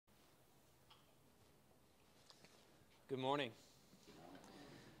Good morning.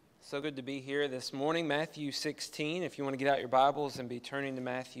 So good to be here this morning. Matthew 16. If you want to get out your Bibles and be turning to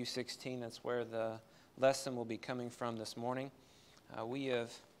Matthew 16, that's where the lesson will be coming from this morning. We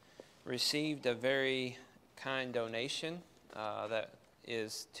have received a very kind donation that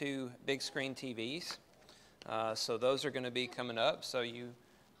is 2 big screen TVs. So those are going to be coming up. So you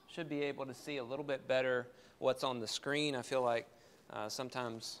should be able to see a little bit better what's on the screen. I feel like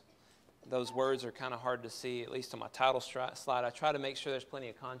sometimes those words are kind of hard to see, at least on my title slide. I try to make sure there's plenty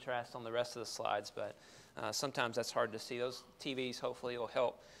of contrast on the rest of the slides, but sometimes that's hard to see. Those TVs hopefully will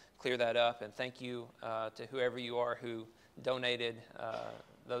help clear that up, and thank you to whoever you are who donated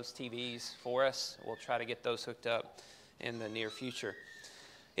those TVs for us. We'll try to get those hooked up in the near future.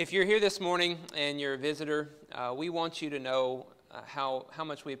 If you're here this morning and you're a visitor, we want you to know how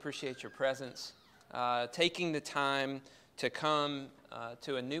much we appreciate your presence, taking the time to come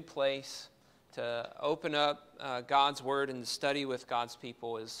to a new place, to open up God's Word and to study with God's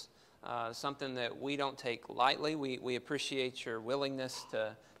people is something that we don't take lightly. We appreciate your willingness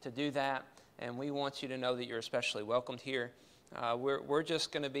to do that, and we want you to know that you're especially welcomed here. We're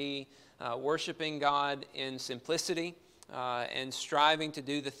just going to be worshiping God in simplicity and striving to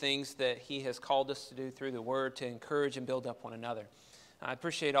do the things that He has called us to do through the Word to encourage and build up one another. I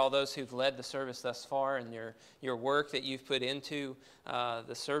appreciate all those who've led the service thus far and your work that you've put into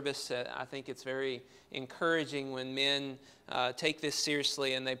the service. I think it's very encouraging when men take this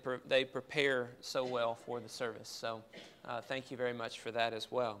seriously and they prepare so well for the service. So thank you very much for that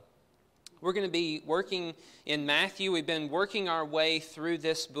as well. We're going to be working in Matthew. We've been working our way through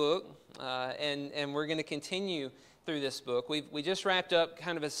this book, and we're going to continue through this book. We just wrapped up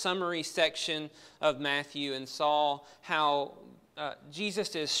kind of a summary section of Matthew and saw how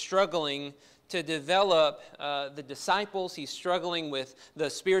Jesus is struggling to develop the disciples. He's struggling with the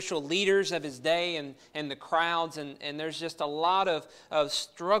spiritual leaders of his day and the crowds, and there's just a lot of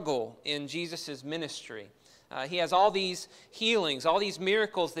struggle in Jesus' ministry. He has all these healings, all these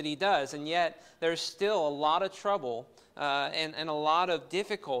miracles that he does, and yet there's still a lot of trouble and a lot of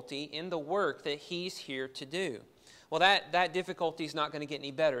difficulty in the work that he's here to do. Well, that difficulty is not going to get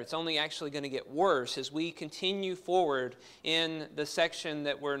any better. It's only actually going to get worse as we continue forward in the section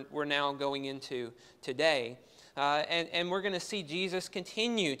that we're now going into today. And we're going to see Jesus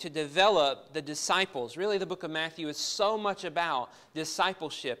continue to develop the disciples. Really, the book of Matthew is so much about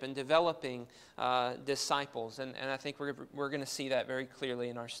discipleship and developing disciples. And I think we're going to see that very clearly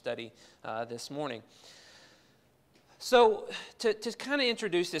in our study this morning. So to kind of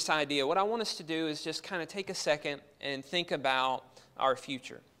introduce this idea, what I want us to do is just kind of take a second and think about our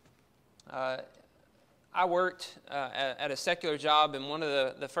future. I worked at a secular job, and one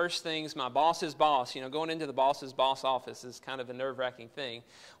of the first things, my boss's boss, going into the boss's boss office is kind of a nerve-wracking thing.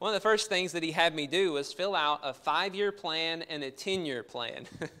 One of the first things that he had me do was fill out a 5-year plan and a 10-year plan.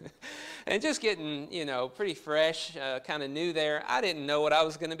 And just getting, pretty fresh, kind of new there, I didn't know what I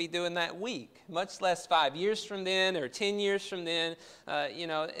was going to be doing that week, much less 5 years from then or 10 years from then.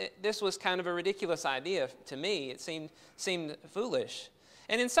 This was kind of a ridiculous idea to me. It seemed foolish.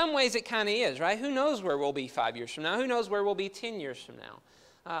 And in some ways it kind of is, right? Who knows where we'll be 5 years from now? Who knows where we'll be 10 years from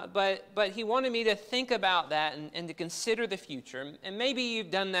now? But he wanted me to think about that and to consider the future. And maybe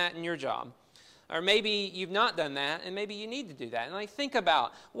you've done that in your job. Or maybe you've not done that, and maybe you need to do that. And think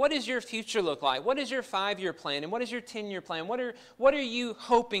about, what does your future look like? What is your 5-year plan? And what is your 10-year plan? What are you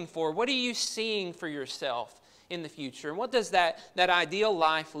hoping for? What are you seeing for yourself in the future? And what does that ideal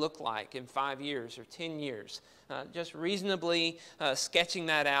life look like in 5 years or 10 years? Just reasonably sketching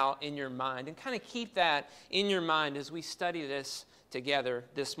that out in your mind, and kind of keep that in your mind as we study this together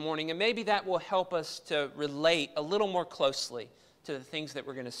this morning. And maybe that will help us to relate a little more closely to the things that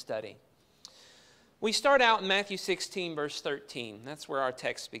we're going to study. We start out in Matthew 16, verse 13. That's where our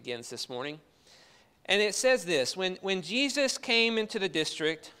text begins this morning. And it says this: When Jesus came into the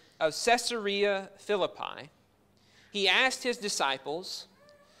district of Caesarea Philippi, he asked his disciples,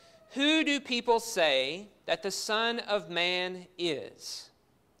 "Who do people say that the Son of Man is?"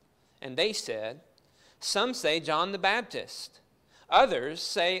 And they said, "Some say John the Baptist, others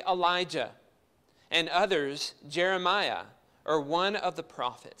say Elijah, and others Jeremiah, or one of the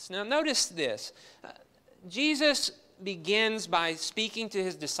prophets." Now notice this. Jesus begins by speaking to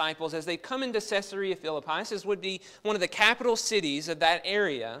his disciples as they come into Caesarea Philippi. This would be one of the capital cities of that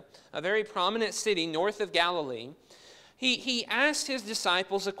area, a very prominent city north of Galilee. He asked his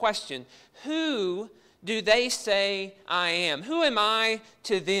disciples a question: who do they say I am? Who am I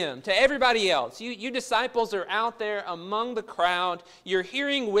to them, to everybody else? You disciples are out there among the crowd. You're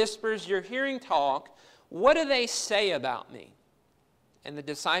hearing whispers. You're hearing talk. What do they say about me? And the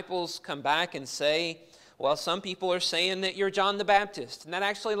disciples come back and say, Well, some people are saying that you're John the Baptist, and that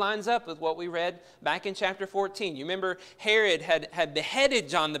actually lines up with what we read back in chapter 14. You remember Herod had beheaded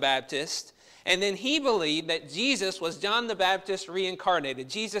John the Baptist, and then he believed that Jesus was John the Baptist reincarnated.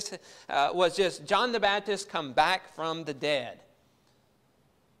 Jesus was just John the Baptist come back from the dead.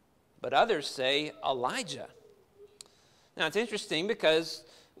 But others say Elijah. Now, it's interesting because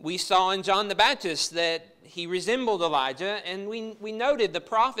we saw in John the Baptist that he resembled Elijah, and we noted the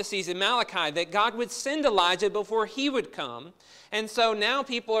prophecies in Malachi that God would send Elijah before he would come. And so now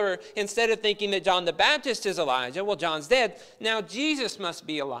people are, instead of thinking that John the Baptist is Elijah, well, John's dead, now Jesus must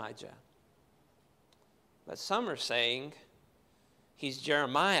be Elijah. But some are saying he's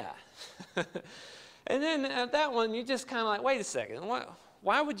Jeremiah. And then at that one, you're just kind of like, wait a second,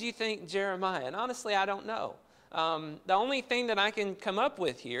 why would you think Jeremiah? And honestly, I don't know. The only thing that I can come up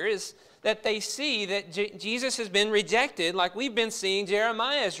with here is that they see that Jesus has been rejected, like we've been seeing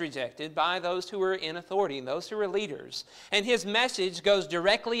Jeremiah is rejected by those who are in authority and those who are leaders. And his message goes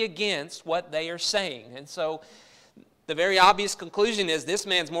directly against what they are saying. And so the very obvious conclusion is this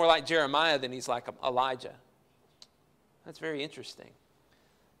man's more like Jeremiah than he's like Elijah. That's very interesting.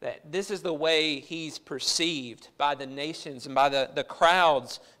 That this is the way he's perceived by the nations and by the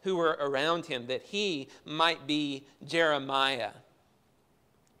crowds who were around him, that he might be Jeremiah.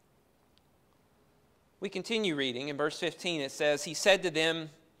 We continue reading. In verse 15 it says, he said to them,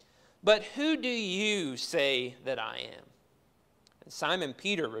 "But who do you say that I am?" And Simon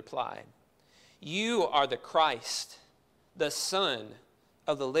Peter replied, "You are the Christ, the Son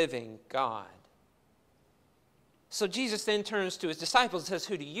of the living God." So Jesus then turns to his disciples and says,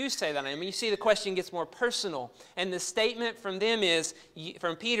 "Who do you say that I am?" And you see the question gets more personal. And the statement from them is,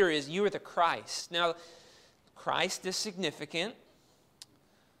 from Peter is, "You are the Christ." Now, Christ is significant.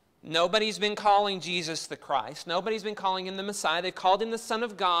 Nobody's been calling Jesus the Christ. Nobody's been calling him the Messiah. They've called him the Son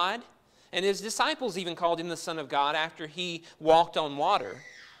of God. And his disciples even called him the Son of God after he walked on water.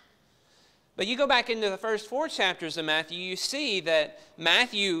 But you go back into the first 4 chapters of Matthew, you see that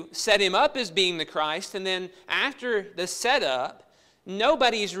Matthew set him up as being the Christ, and then after the setup,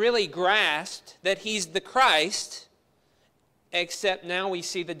 nobody's really grasped that he's the Christ, except now we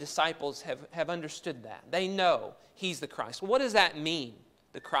see the disciples have understood that. They know he's the Christ. Well, what does that mean,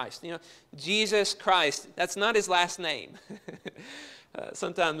 the Christ? You know, Jesus Christ, that's not his last name.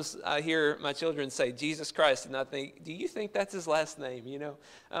 Sometimes I hear my children say Jesus Christ, and I think, do you think that's his last name? You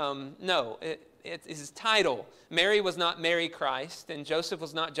know, no, it's his title. Mary was not Mary Christ, and Joseph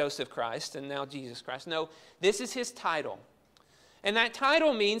was not Joseph Christ, and now Jesus Christ. No, this is his title. And that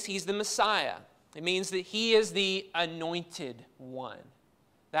title means he's the Messiah. It means that he is the anointed one.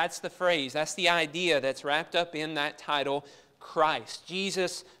 That's the phrase, that's the idea that's wrapped up in that title, Christ,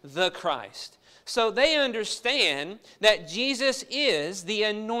 Jesus the Christ. So they understand that Jesus is the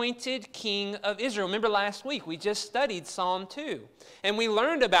anointed King of Israel. Remember last week we just studied Psalm 2, and we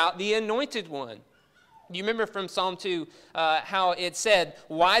learned about the anointed one. You remember from Psalm 2 how it said,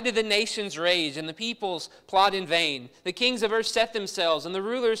 "Why do the nations rage and the peoples plot in vain? The kings of earth set themselves and the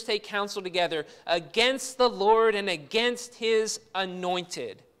rulers take counsel together against the Lord and against his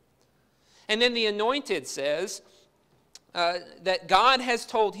anointed." And then the anointed says, that God has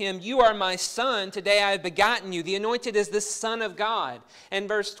told him, "You are my son, today I have begotten you." The anointed is the Son of God. And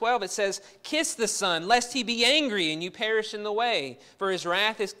verse 12 it says, "Kiss the Son, lest he be angry and you perish in the way, for his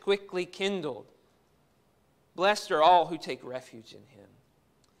wrath is quickly kindled." Blessed are all who take refuge in him.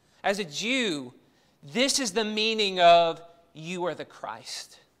 As a Jew, this is the meaning of you are the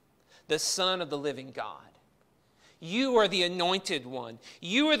Christ, the Son of the living God. You are the anointed one.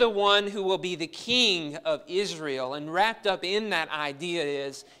 You are the one who will be the King of Israel. And wrapped up in that idea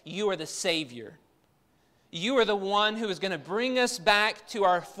is you are the Savior. You are the one who is going to bring us back to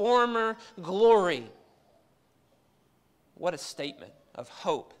our former glory. What a statement of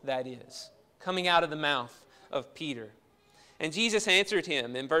hope that is, coming out of the mouth of Peter. And Jesus answered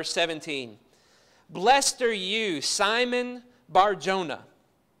him in verse 17, "Blessed are you, Simon Bar-Jonah.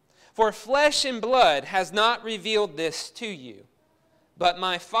 For flesh and blood has not revealed this to you, but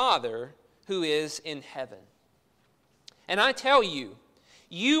my Father who is in heaven. And I tell you,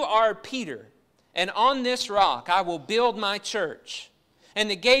 you are Peter, and on this rock I will build my church,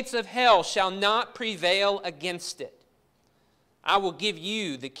 and the gates of hell shall not prevail against it. I will give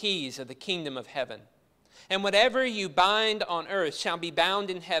you the keys of the kingdom of heaven. And whatever you bind on earth shall be bound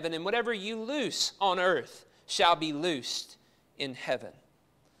in heaven, and whatever you loose on earth shall be loosed in heaven."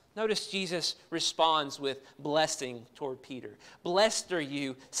 Notice Jesus responds with blessing toward Peter. "Blessed are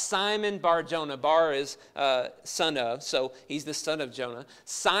you, Simon Bar-Jonah." Bar is son of, so he's the son of Jonah.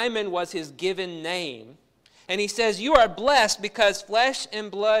 Simon was his given name. And he says, you are blessed because flesh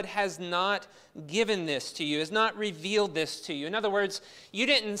and blood has not given this to you, has not revealed this to you. In other words, you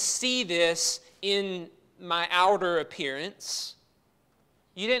didn't see this in my outer appearance.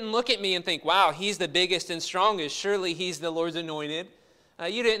 You didn't look at me and think, wow, he's the biggest and strongest. Surely he's the Lord's anointed.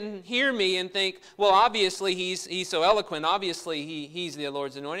 You didn't hear me and think, well, obviously he's so eloquent. Obviously he's the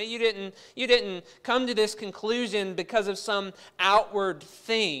Lord's anointed. You didn't come to this conclusion because of some outward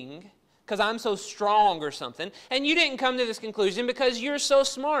thing, because I'm so strong or something. And you didn't come to this conclusion because you're so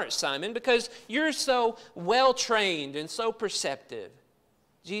smart, Simon, because you're so well-trained and so perceptive.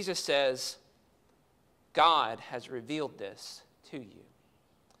 Jesus says, God has revealed this to you.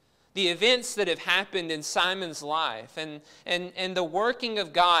 The events that have happened in Simon's life and the working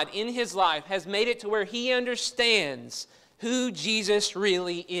of God in his life has made it to where he understands who Jesus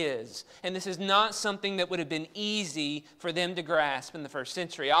really is. And this is not something that would have been easy for them to grasp in the first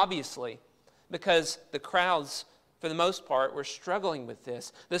century, obviously, because the crowds, for the most part, were struggling with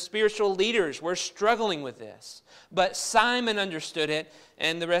this. The spiritual leaders were struggling with this. But Simon understood it,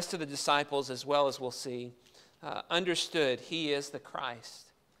 and the rest of the disciples, as well as we'll see, understood he is the Christ.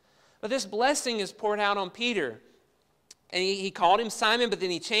 But this blessing is poured out on Peter. And he called him Simon, but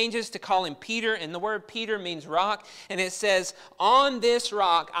then he changes to call him Peter. And the word Peter means rock. And it says, on this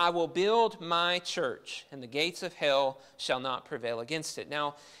rock I will build my church, and the gates of hell shall not prevail against it.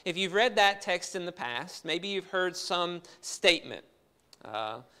 Now, if you've read that text in the past, maybe you've heard some statement.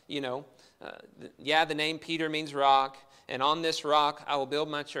 The name Peter means rock. And on this rock I will build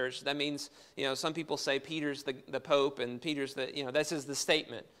my church. That means, some people say Peter's the Pope, and Peter's this is the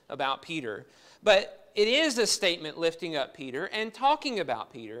statement about Peter. But it is a statement lifting up Peter and talking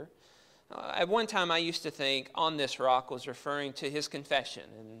about Peter. At one time I used to think on this rock was referring to his confession,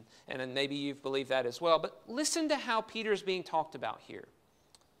 and maybe you've believed that as well. But listen to how Peter's being talked about here.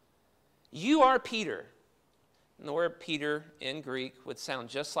 You are Peter. And the word Peter in Greek would sound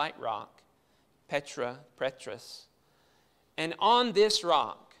just like rock. Petros. And on this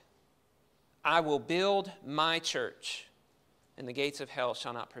rock I will build my church, and the gates of hell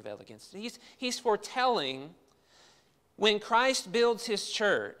shall not prevail against it. He's foretelling when Christ builds his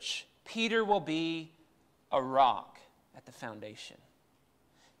church, Peter will be a rock at the foundation.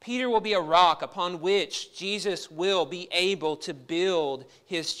 Peter will be a rock upon which Jesus will be able to build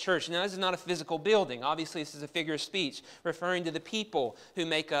his church. Now, this is not a physical building. Obviously, this is a figure of speech referring to the people who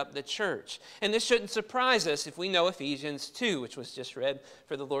make up the church. And this shouldn't surprise us if we know Ephesians 2, which was just read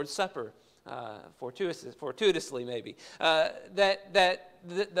for the Lord's Supper, fortuitously maybe, that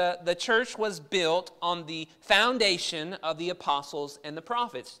the church was built on the foundation of the apostles and the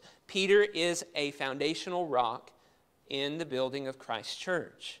prophets. Peter is a foundational rock in the building of Christ's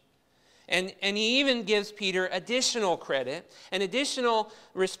church. And he even gives Peter additional credit and additional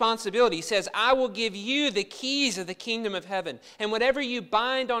responsibility. He says, I will give you the keys of the kingdom of heaven. And whatever you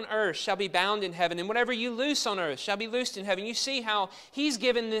bind on earth shall be bound in heaven. And whatever you loose on earth shall be loosed in heaven. You see how he's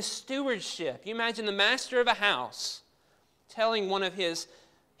given this stewardship. You imagine the master of a house telling one of his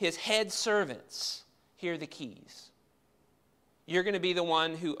head servants, here are the keys. You're going to be the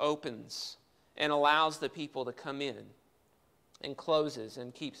one who opens and allows the people to come in, and closes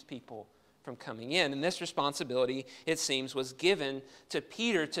and keeps people from coming in. And this responsibility, it seems, was given to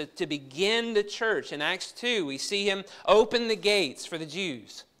Peter to begin the church. In Acts 2, we see him open the gates for the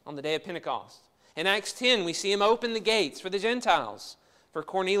Jews on the day of Pentecost. In Acts 10, we see him open the gates for the Gentiles, for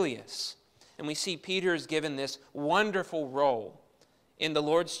Cornelius. And we see Peter is given this wonderful role in the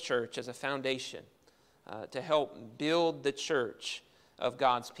Lord's church as a foundation to help build the church of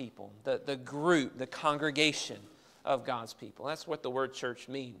God's people, the group, the congregation of God's people. That's what the word church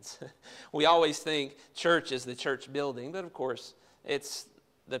means. We always think church is the church building, but of course it's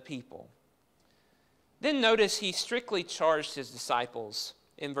the people. Then notice he strictly charged his disciples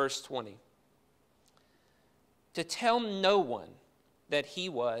in verse 20 to tell no one that he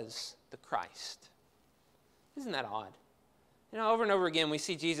was the Christ. Isn't that odd? Over and over again we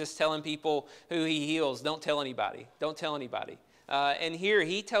see Jesus telling people who he heals, don't tell anybody, don't tell anybody. And here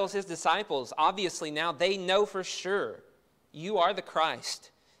he tells his disciples, obviously now they know for sure, you are the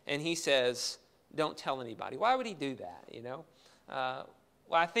Christ. And he says, don't tell anybody. Why would he do that, Well,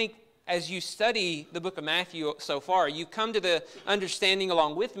 I think as you study the book of Matthew so far, you come to the understanding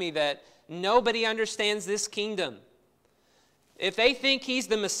along with me that nobody understands this kingdom. If they think he's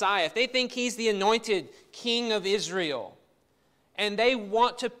the Messiah, if they think he's the anointed king of Israel, and they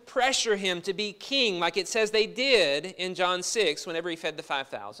want to pressure him to be king like it says they did in John 6 whenever he fed the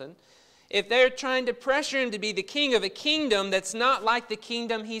 5,000. If they're trying to pressure him to be the king of a kingdom that's not like the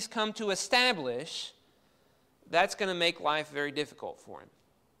kingdom he's come to establish, that's going to make life very difficult for him.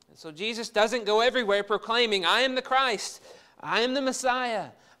 And so Jesus doesn't go everywhere proclaiming, I am the Christ, I am the Messiah,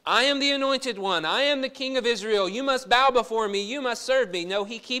 I am the anointed one, I am the King of Israel, you must bow before me, you must serve me. No,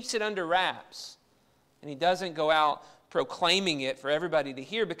 he keeps it under wraps. And he doesn't go out proclaiming it for everybody to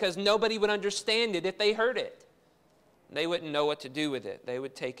hear, because nobody would understand it if they heard it. They wouldn't know what to do with it. They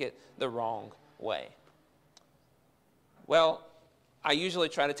would take it the wrong way. Well, I usually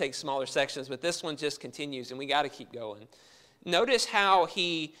try to take smaller sections, but this one just continues, and we got to keep going. Notice how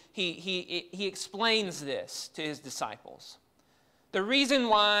he explains this to his disciples. The reason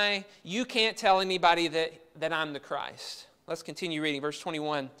why you can't tell anybody that I'm the Christ. Let's continue reading. Verse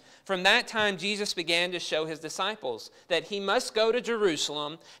 21. From that time, Jesus began to show his disciples that he must go to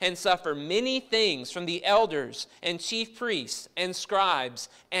Jerusalem and suffer many things from the elders and chief priests and scribes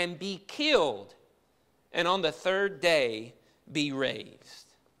and be killed, and on the third day be raised.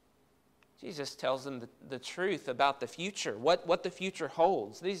 Jesus tells them the truth about the future, what the future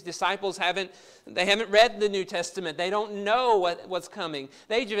holds. These disciples haven't read the New Testament. They don't know what's coming.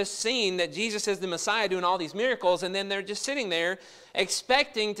 They've just seen that Jesus is the Messiah doing all these miracles, and then they're just sitting there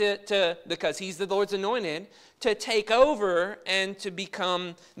expecting to because he's the Lord's anointed, to take over and to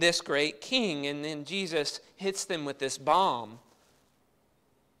become this great king. And then Jesus hits them with this bomb.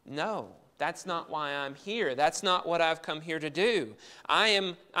 No. That's not why I'm here. That's not what I've come here to do.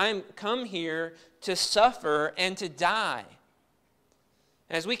 I'm come here to suffer and to die.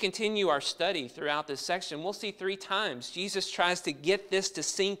 As we continue our study throughout this section, we'll see 3 times Jesus tries to get this to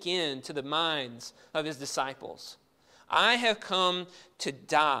sink into the minds of his disciples. I have come to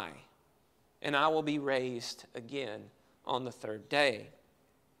die, and I will be raised again on the third day.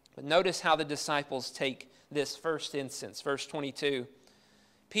 But notice how the disciples take this first instance, verse 22.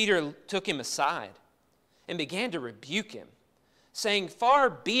 Peter took him aside and began to rebuke him, saying, Far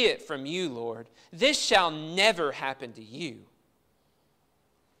be it from you, Lord, this shall never happen to you.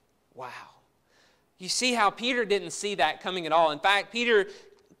 Wow. You see how Peter didn't see that coming at all. In fact, Peter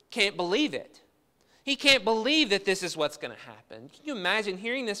can't believe it. He can't believe that this is what's going to happen. Can you imagine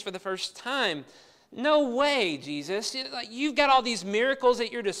hearing this for the first time? No way, Jesus. You've got all these miracles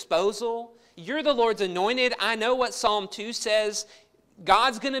at your disposal. You're the Lord's anointed. I know what Psalm 2 says.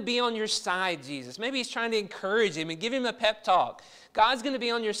 God's going to be on your side, Jesus. Maybe he's trying to encourage him and give him a pep talk. God's going to be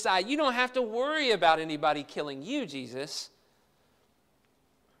on your side. You don't have to worry about anybody killing you, Jesus.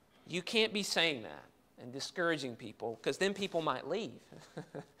 You can't be saying that and discouraging people, because then people might leave.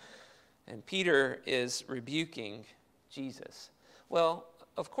 And Peter is rebuking Jesus. Well,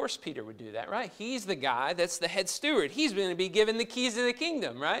 of course Peter would do that, right? He's the guy that's the head steward. He's going to be given the keys to the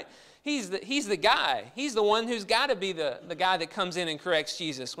kingdom, right? He's the guy. He's the one who's got to be the guy that comes in and corrects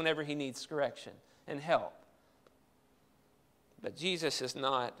Jesus whenever he needs correction and help. But Jesus is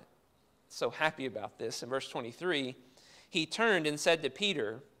not so happy about this. In verse 23, he turned and said to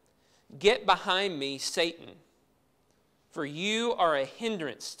Peter, Get behind me, Satan, for you are a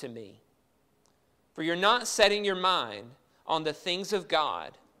hindrance to me. For you're not setting your mind on the things of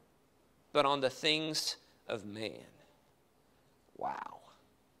God, but on the things of man. Wow.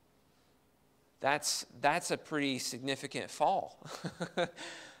 That's a pretty significant fall.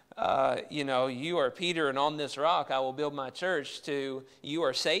 You are Peter, and on this rock I will build my church, to you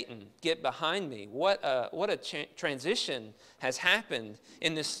are Satan, get behind me. What a transition has happened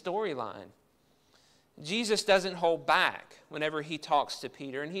in this storyline. Jesus doesn't hold back whenever he talks to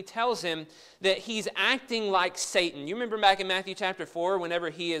Peter, and he tells him that he's acting like Satan. You remember back in Matthew chapter 4,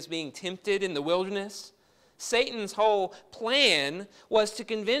 whenever he is being tempted in the wilderness? Satan's whole plan was to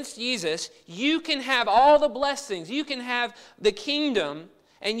convince Jesus, you can have all the blessings, you can have the kingdom,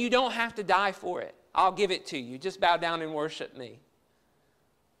 and you don't have to die for it. I'll give it to you. Just bow down and worship me.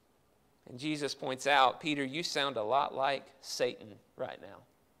 And Jesus points out, Peter, you sound a lot like Satan right now.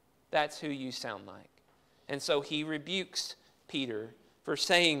 That's who you sound like. And so he rebukes Peter for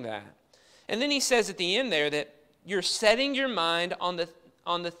saying that. And then he says at the end there that you're setting your mind on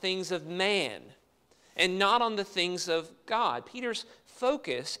the things of man and not on the things of God. Peter's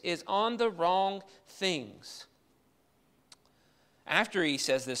focus is on the wrong things. After he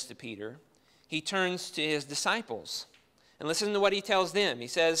says this to Peter, he turns to his disciples. And listen to what he tells them. He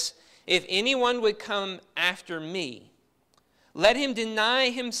says, If anyone would come after me, let him deny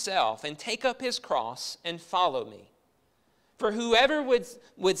himself and take up his cross and follow me. For whoever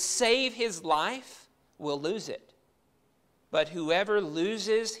would save his life will lose it. But whoever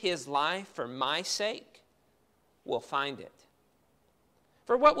loses his life for my sake will find it.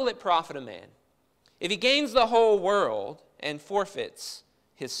 For what will it profit a man if he gains the whole world and forfeits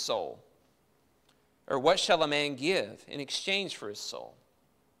his soul? Or what shall a man give in exchange for his soul?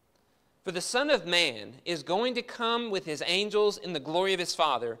 For the Son of Man is going to come with his angels in the glory of his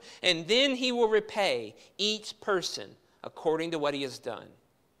Father, and then he will repay each person according to what he has done.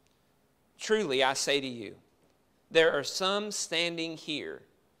 Truly, I say to you, there are some standing here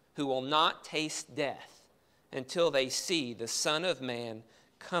who will not taste death until they see the Son of Man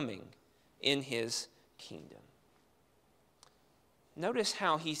coming in his kingdom. Notice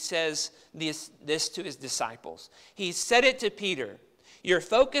how he says this to his disciples. He said it to Peter. You're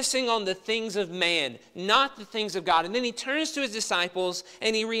focusing on the things of man, not the things of God. And then he turns to his disciples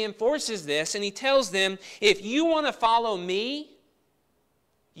and he reinforces this and he tells them, if you want to follow me,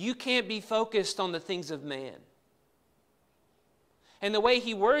 you can't be focused on the things of man. And the way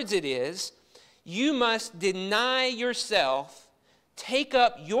he words it is, you must deny yourself, take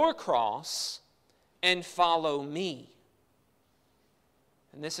up your cross, and follow me.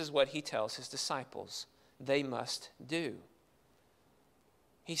 And this is what he tells his disciples they must do.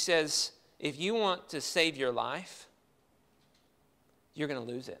 He says, if you want to save your life, you're going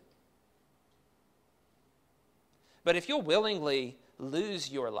to lose it. But if you'll willingly lose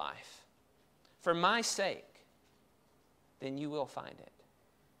your life for my sake, then you will find it.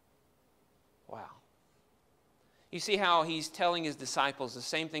 Wow. You see how he's telling his disciples the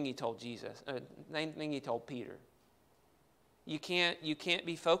same thing he told Jesus, same thing he told Peter. You can't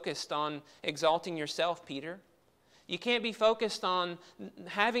be focused on exalting yourself, Peter. You can't be focused on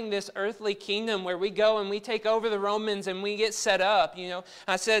having this earthly kingdom where we go and we take over the Romans and we get set up. You know,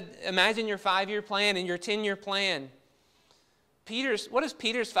 I said, imagine your 5-year plan and your 10-year plan. What does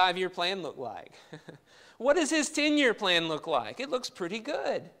Peter's 5-year plan look like? What does his 10-year plan look like? It looks pretty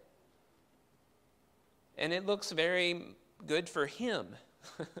good. And it looks very good for him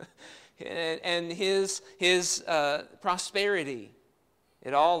and his prosperity.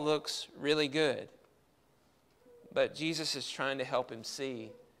 It all looks really good. But Jesus is trying to help him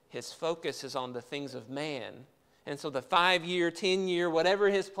see his focus is on the things of man. And so the 5-year, 10-year, whatever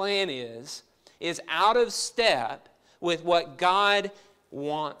his plan is out of step with what God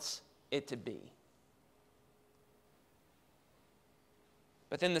wants it to be.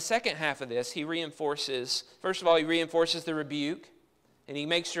 But then the second half of this, he reinforces, first of all, he reinforces the rebuke. And he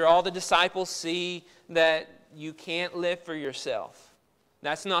makes sure all the disciples see that you can't live for yourself.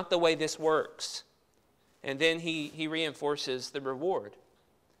 That's not the way this works. And then he reinforces the reward.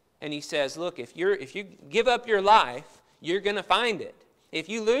 And he says, look, if you give up your life, you're going to find it. If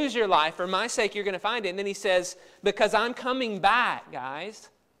you lose your life, for my sake, you're going to find it. And then he says, because I'm coming back, guys.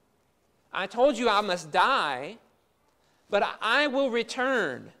 I told you I must die, but I will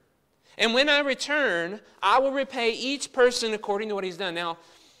return. And when I return, I will repay each person according to what he's done. Now,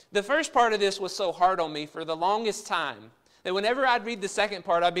 the first part of this was so hard on me for the longest time that whenever I'd read the second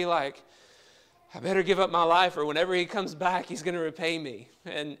part, I'd be like, I better give up my life, or whenever he comes back, he's going to repay me,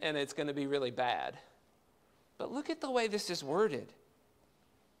 and it's going to be really bad. But look at the way this is worded.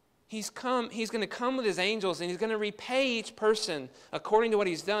 He's going to come with his angels, and he's going to repay each person according to what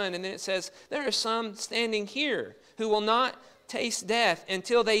he's done. And then it says, there are some standing here who will not taste death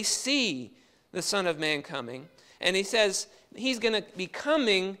until they see the Son of Man coming. And he says he's going to be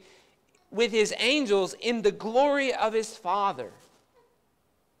coming with his angels in the glory of his Father.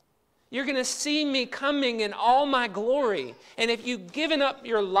 You're going to see me coming in all my glory. And if you've given up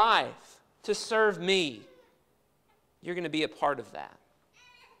your life to serve me, you're going to be a part of that.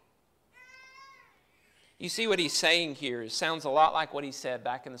 You see what he's saying here. It sounds a lot like what he said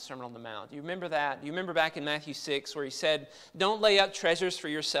back in the Sermon on the Mount. Do you remember that? Do you remember back in Matthew 6 where he said, don't lay up treasures for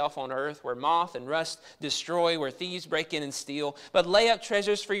yourself on earth where moth and rust destroy, where thieves break in and steal, but lay up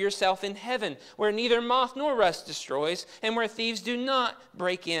treasures for yourself in heaven where neither moth nor rust destroys and where thieves do not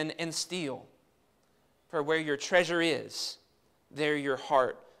break in and steal. For where your treasure is, there your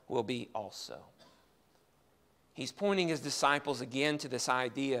heart will be also. He's pointing his disciples again to this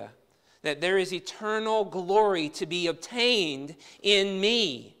idea that there is eternal glory to be obtained in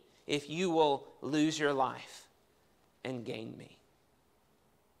me if you will lose your life and gain me.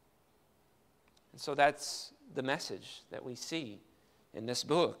 And so that's the message that we see in this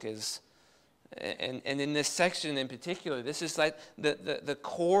book and in this section in particular. This is like the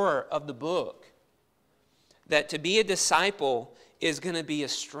core of the book. That to be a disciple is going to be a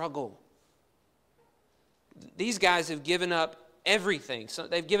struggle. These guys have given up everything. So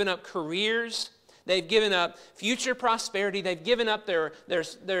they've given up careers. They've given up future prosperity. They've given up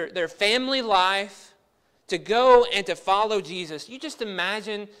their family life to go and to follow Jesus. You just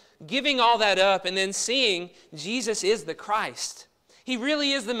imagine giving all that up and then seeing Jesus is the Christ. He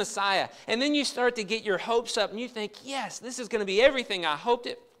really is the Messiah. And then you start to get your hopes up and you think, yes, this is going to be everything I hoped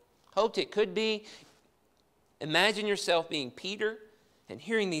it could be. Imagine yourself being Peter And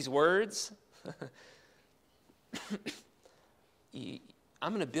hearing these words, I'm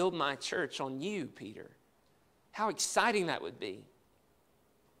going to build my church on you, Peter. How exciting that would be.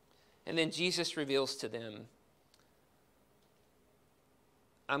 And then Jesus reveals to them,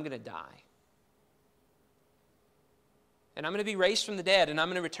 I'm going to die. And I'm going to be raised from the dead, and I'm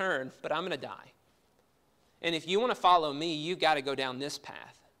going to return, but I'm going to die. And if you want to follow me, you've got to go down this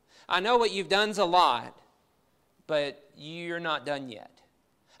path. I know what you've done's a lot, but you're not done yet.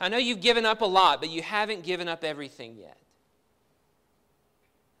 I know you've given up a lot, but you haven't given up everything yet.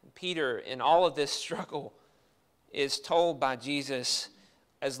 And Peter, in all of this struggle, is told by Jesus,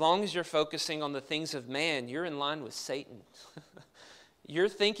 as long as you're focusing on the things of man, you're in line with Satan. You're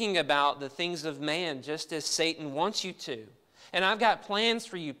thinking about the things of man just as Satan wants you to. And I've got plans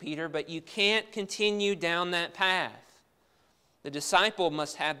for you, Peter, but you can't continue down that path. The disciple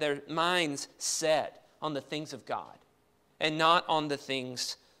must have their minds set on the things of God and not on the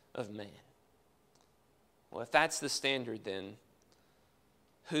things of man. Well, if that's the standard, then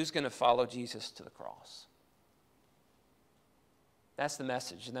who's going to follow Jesus to the cross? That's the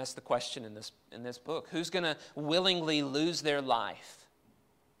message, and that's the question in this book. Who's going to willingly lose their life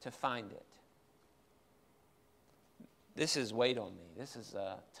to find it? This is weight on me. This is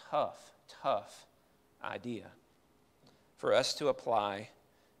a tough, tough idea for us to apply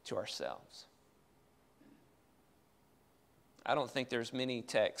to ourselves. I don't think there's many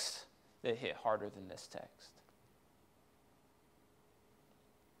texts that hit harder than this text.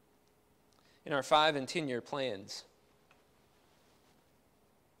 In our 5 and 10-year plans,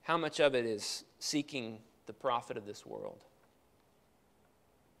 how much of it is seeking the profit of this world?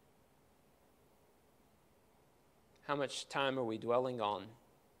 How much time are we dwelling on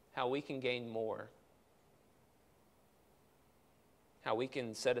how we can gain more? How we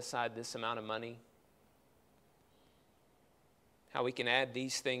can set aside this amount of money? How we can add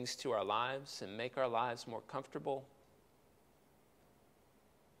these things to our lives and make our lives more comfortable?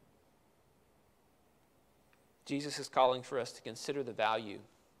 Jesus is calling for us to consider the value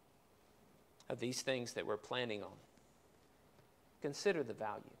of these things that we're planning on. Consider the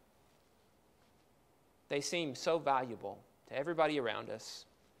value. They seem so valuable to everybody around us,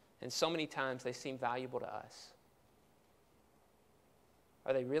 and so many times they seem valuable to us.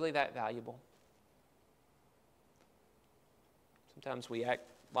 Are they really that valuable? Sometimes we act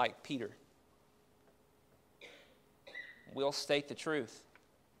like Peter. We'll state the truth.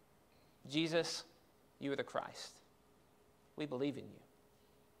 Jesus, you are the Christ. We believe in you.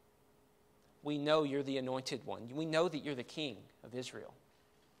 We know you're the anointed one. We know that you're the King of Israel.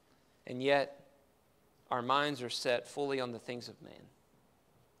 And yet, our minds are set fully on the things of man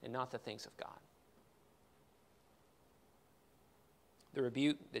and not the things of God. The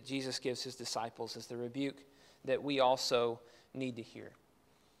rebuke that Jesus gives his disciples is the rebuke that we also need to hear.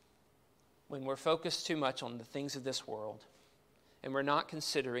 When we're focused too much on the things of this world and we're not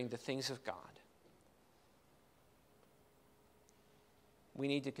considering the things of God, we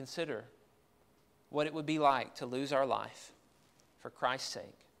need to consider what it would be like to lose our life for Christ's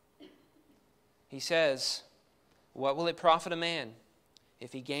sake. He says, what will it profit a man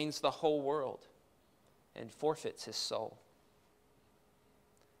if he gains the whole world and forfeits his soul?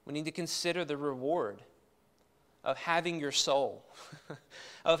 We need to consider the reward of having your soul,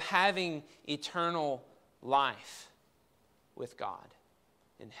 of having eternal life with God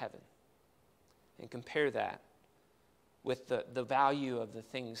in heaven, and compare that with the value of the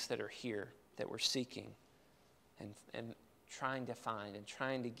things that are here that we're seeking and trying to find and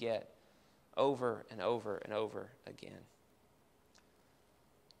trying to get over and over and over again.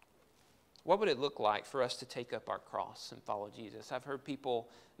 What would it look like for us to take up our cross and follow Jesus? I've heard people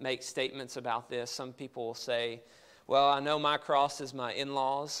make statements about this. Some people will say, well, I know my cross is my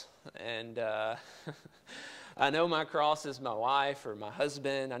in-laws, and I know my cross is my wife or my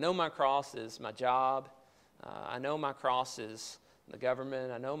husband. I know my cross is my job. I know my cross is the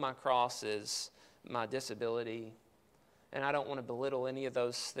government. I know my cross is my disability. And I don't want to belittle any of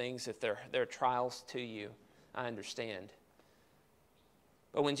those things if they're trials to you. I understand.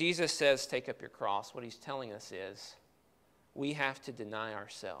 But when Jesus says, take up your cross, what he's telling us is we have to deny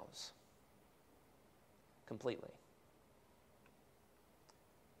ourselves completely.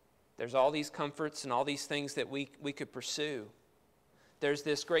 There's all these comforts and all these things that we could pursue. There's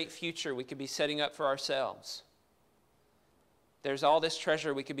this great future we could be setting up for ourselves. There's all this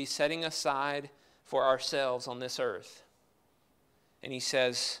treasure we could be setting aside for ourselves on this earth. And he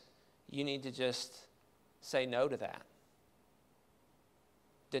says, you need to just say no to that.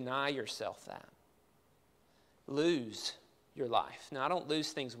 Deny yourself that. Lose your life. Now, I don't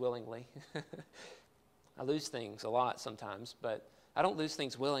lose things willingly. I lose things a lot sometimes, but I don't lose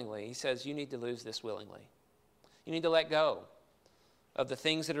things willingly. He says you need to lose this willingly. You need to let go of the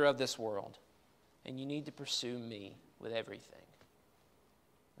things that are of this world, and you need to pursue me with everything.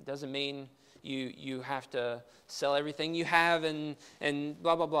 It doesn't mean you have to sell everything you have and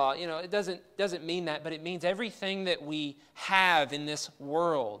blah, blah, blah. You know, it doesn't mean that, but it means everything that we have in this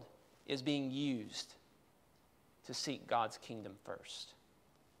world is being used to seek God's kingdom first.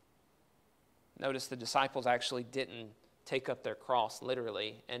 Notice the disciples actually didn't take up their cross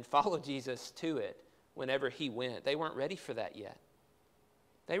literally and follow Jesus to it whenever he went. They weren't ready for that yet.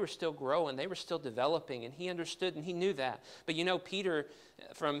 They were still growing. They were still developing, and he understood and he knew that. But you know, Peter,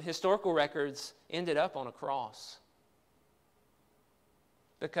 from historical records, ended up on a cross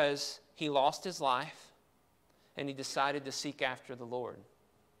because he lost his life and he decided to seek after the Lord.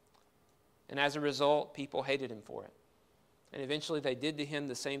 And as a result, people hated him for it. And eventually they did to him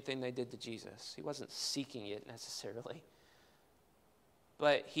the same thing they did to Jesus. He wasn't seeking it necessarily.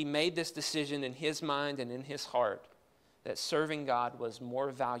 But he made this decision in his mind and in his heart that serving God was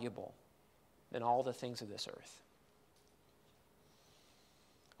more valuable than all the things of this earth.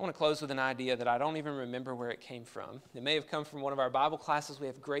 I want to close with an idea that I don't even remember where it came from. It may have come from one of our Bible classes. We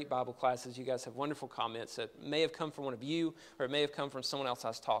have great Bible classes. You guys have wonderful comments. It may have come from one of you, or it may have come from someone else I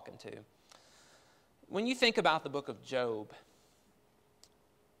was talking to. When you think about the book of Job,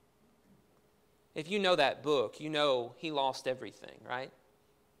 if you know that book, you know he lost everything, right?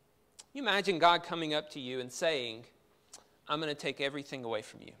 You imagine God coming up to you and saying, I'm going to take everything away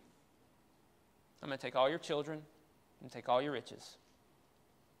from you. I'm going to take all your children, I'm going to take all your riches,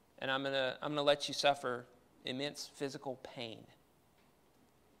 and I'm going to let you suffer immense physical pain.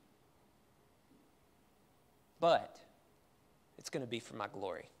 But it's going to be for my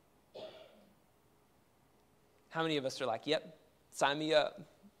glory. How many of us are like, yep, sign me up?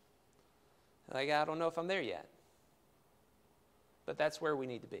 Like, I don't know if I'm there yet. But that's where we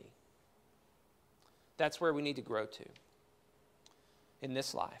need to be. That's where we need to grow to in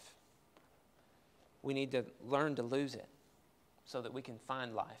this life. We need to learn to lose it so that we can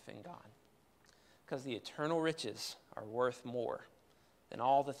find life in God. Because the eternal riches are worth more than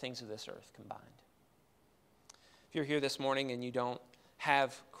all the things of this earth combined. If you're here this morning and you don't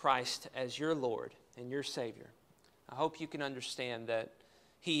have Christ as your Lord and your Savior, I hope you can understand that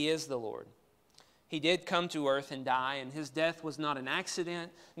he is the Lord. He did come to earth and die, and his death was not an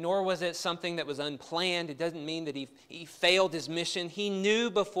accident, nor was it something that was unplanned. It doesn't mean that he failed his mission. He knew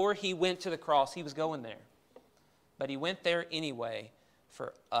before he went to the cross he was going there. But he went there anyway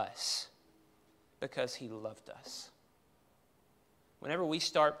for us because he loved us. Whenever we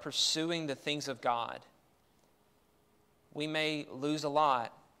start pursuing the things of God, we may lose a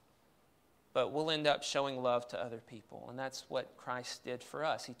lot, but we'll end up showing love to other people. And that's what Christ did for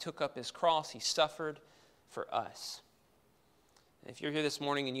us. He took up his cross. He suffered for us. And if you're here this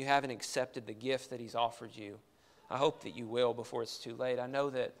morning and you haven't accepted the gift that he's offered you, I hope that you will before it's too late. I know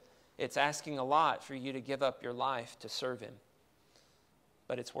that it's asking a lot for you to give up your life to serve him,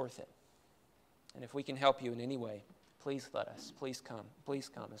 but it's worth it. And if we can help you in any way, please let us. Please come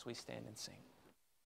as we stand and sing.